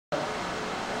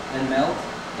and melt.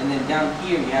 And then down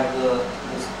here you have the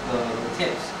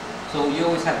tips. So you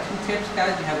always have two tips,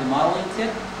 guys. You have the modeling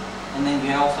tip, and then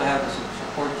you also have the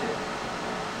support tip.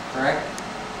 Correct?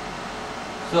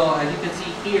 So as you can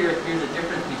see here, here's the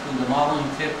difference between the modeling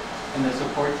tip and the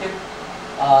support tip.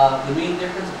 The main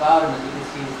difference about them, as you can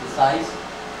see, is the size.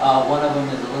 One of them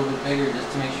is a little bit bigger, just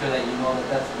to make sure that you know that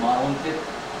that's the modeling tip.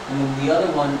 And then the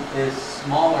other one is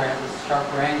smaller, has a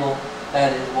sharper angle.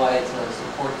 That is why it's a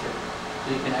support tip.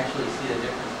 So you can actually see the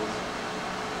differences.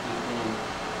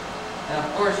 And of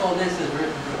course, all this is,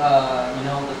 you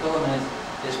know, the filament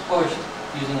is pushed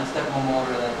using a stepper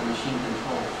motor that the machine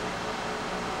controls.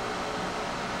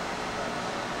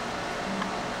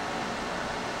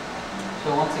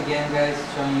 So once again, guys,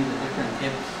 showing you the different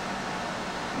tips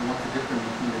and what the difference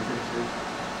between the tips is.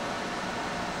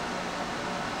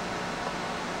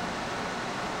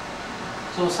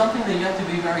 So something that you have to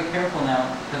be very careful now,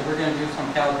 because we're going to do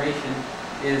some calibration,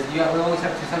 is we always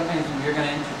have to, sometimes you're going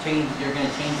to change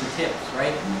the tips,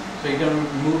 right? So you're going to be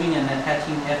removing and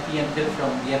attaching FDM tips from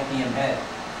the FDM head.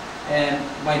 And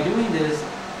by doing this,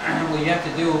 what you have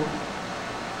to do,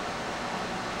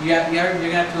 you're going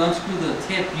to have to unscrew the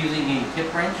tip using a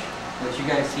tip wrench, which you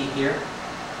guys see here.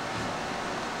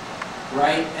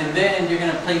 Right? And then you're going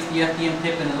to place the FDM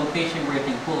tip in a location where it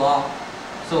can pull off.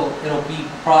 So it'll be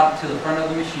brought to the front of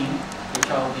the machine, which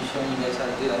I'll be showing you guys how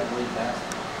to do that really fast.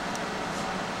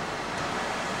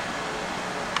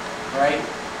 Right?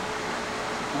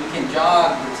 We can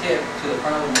jog the tip to the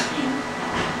front of the machine.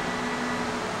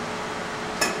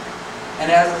 And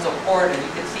as a support, as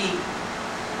you can see,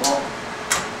 well,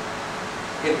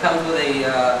 it comes with a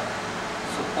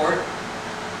support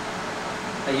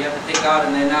that you have to take out,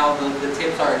 and then now the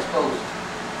tips are exposed.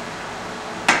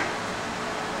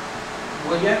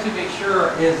 What you have to make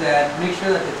sure is that the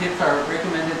tips are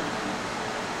recommended,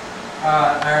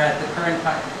 are at the current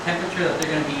temperature that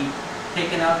they're going to be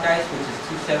taken out, guys, which is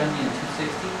 270 and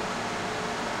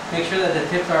 260. Make sure that the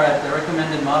tips are at the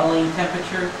recommended modeling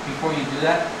temperature before you do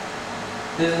that.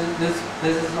 This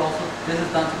is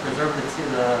done to preserve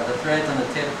the threads on the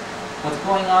tip. What's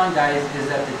going on, guys, is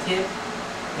that the tips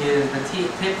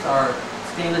are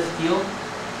stainless steel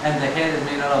and the head is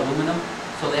made out of aluminum,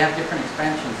 so they have different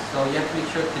expansions. So you have to make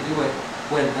sure to do it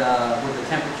with the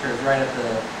temperatures right at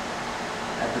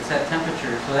the set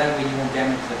temperature, so that way you won't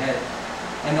damage the head.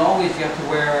 And always you have to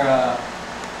wear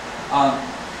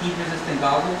heat-resistant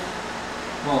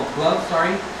gloves,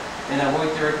 sorry. And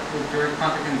avoid direct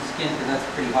contact in the skin, because that's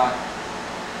pretty hot.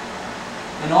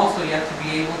 And also you have to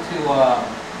be able to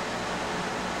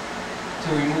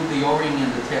remove the O-ring in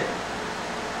the tip.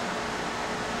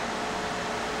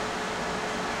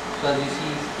 So as you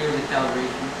see, here's the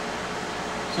calibration.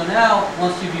 So now,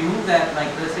 once you remove that,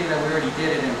 like let's say that we already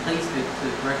did it and placed it to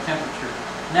the correct temperature.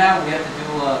 Now we have to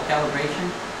do a calibration.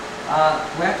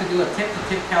 We have to do a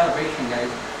tip-to-tip calibration,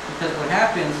 guys, because what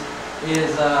happens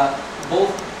is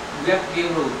we have to be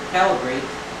able to calibrate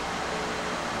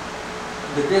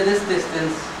this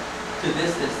distance to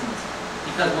this distance,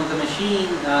 because when the machine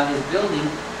is building,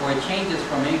 or it changes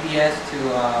from ABS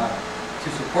to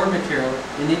support material,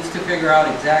 it needs to figure out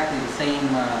exactly the same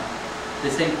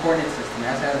coordinate system. It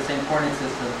has to have the same coordinate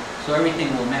system, so everything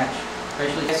will match.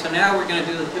 Especially. So now we're going to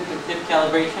do the tip-to-tip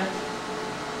calibration.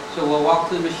 So we'll walk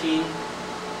to the machine,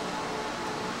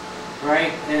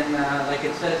 right, and like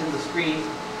it says in the screen,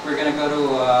 we're going to go to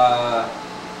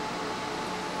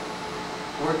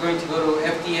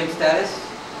FDM status,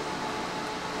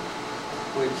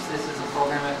 which this is a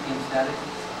program FDM status.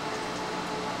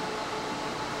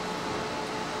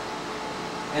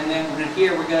 And then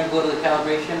here we're going to go to the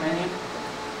calibration menu.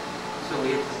 So we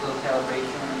hit this little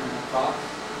calibration box.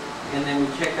 And then we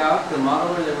check out the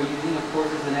modeler that we're using, of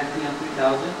course, is an FDM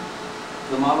 3000.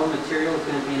 The model material is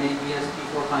going to be an ABS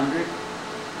P400.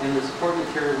 And the support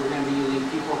material, we're going to be using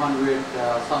P400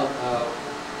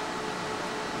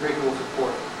 breakable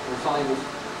support, or soluble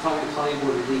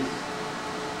release.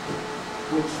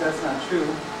 Which that's not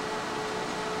true.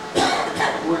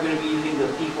 We're going to be using the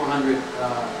P400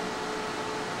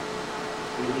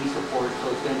 release support,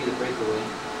 so it's going to be the breakaway.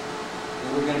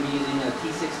 And we're going to be using a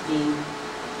T16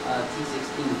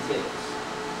 tips.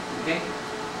 Okay?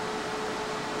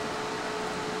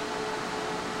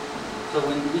 So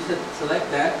when we select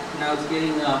that, now it's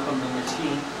getting from the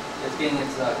machine, it's getting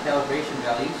its calibration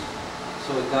values.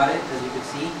 So it got it, as you can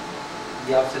see,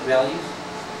 the offset values.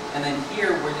 And then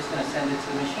here, we're just going to send it to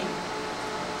the machine.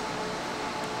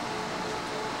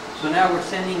 So now we're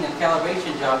sending a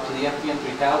calibration job to the FDM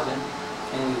 3000,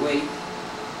 and we wait.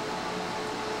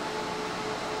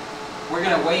 We're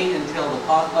going to wait until the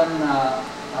pause button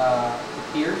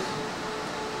appears.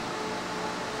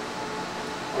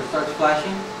 or starts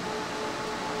flashing.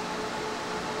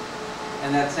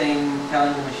 And that's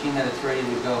telling the machine that it's ready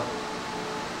to go.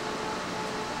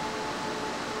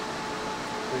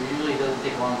 So it usually doesn't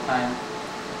take a long time.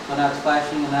 So now it's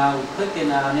flashing, and now we click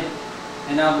in on it,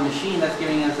 and now the machine that's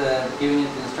giving it the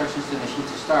instructions to the machine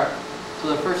to start. So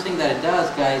the first thing that it does,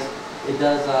 guys, it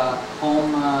does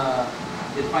home.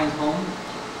 It finds home.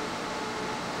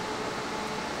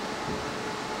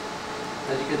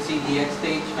 As you can see, the X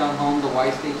stage found home, the Y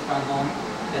stage found home,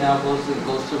 and now it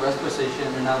goes to rest position,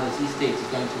 and now the Z stage is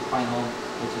going to find home,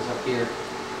 which is up here.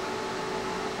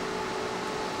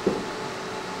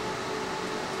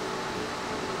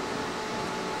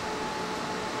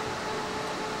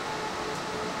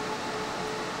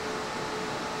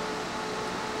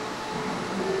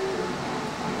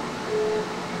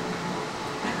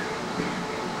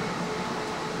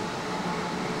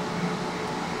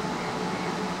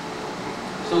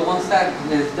 So once that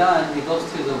is done, it goes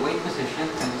to the wait position,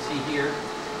 and you see here,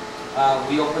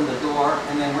 we open the door,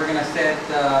 and then we're going to set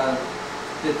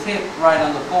the tip right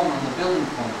on the foam, on the building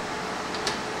foam.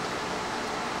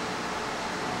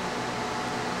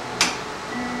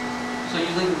 So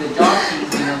using the jaw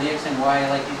keys, the X and Y, I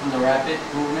like using the rapid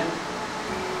movement.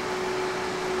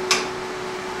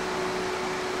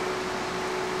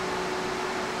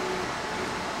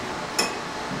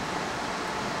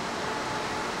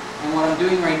 And what I'm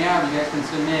doing right now, if you guys can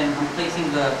zoom in, I'm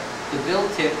placing the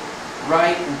build tip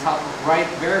right on top of,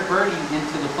 very birdie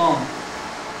into the foam.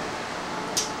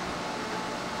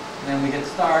 Then we hit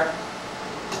start.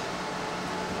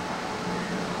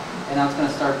 And now it's going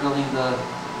to start building the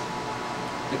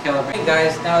calibration.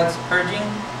 Guys, now it's purging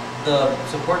the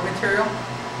support material.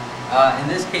 In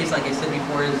this case, like I said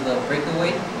before, is the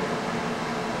breakaway.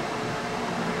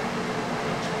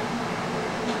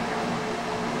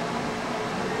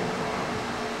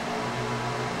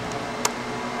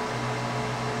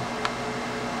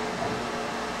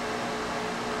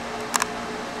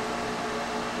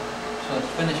 So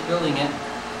let's finish building it.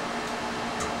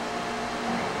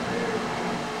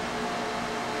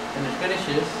 And it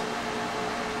finishes.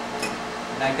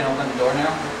 And I can open the door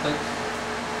now. Click.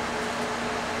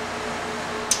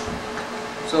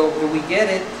 So when we get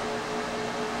it,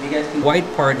 you guys can. The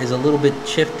white part is a little bit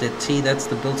shifted. See, that's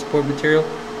the build support material,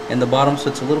 and the bottom, so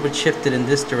it's a little bit shifted in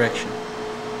this direction.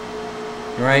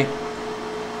 Right?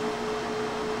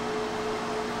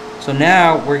 So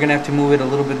now we're gonna have to move it a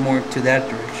little bit more to that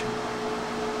direction.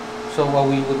 So what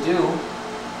we would do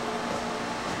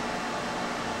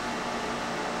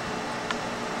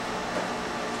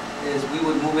is we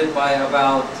would move it by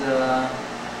about,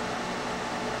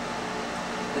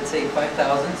 let's say 5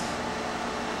 thousandths.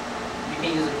 You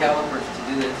can use the calipers to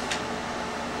do this,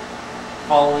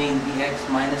 following the X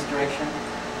minus direction.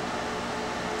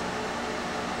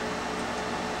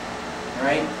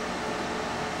 Alright?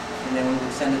 And then we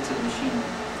would send it to the machine.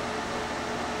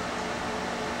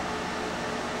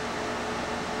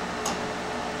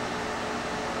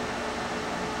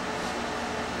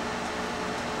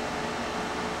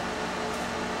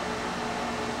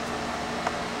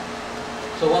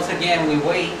 So once again, we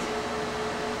wait.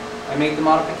 I make the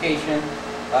modification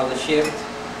of the shift.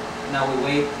 Now we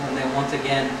wait, and then once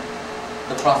again,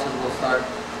 the process will start.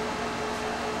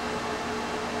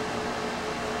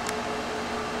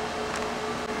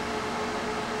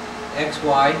 X,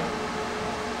 Y,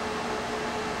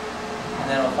 and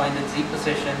then I'll find the Z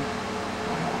position,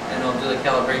 and I'll do the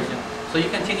calibration. So you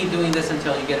continue doing this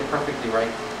until you get it perfectly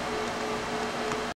right.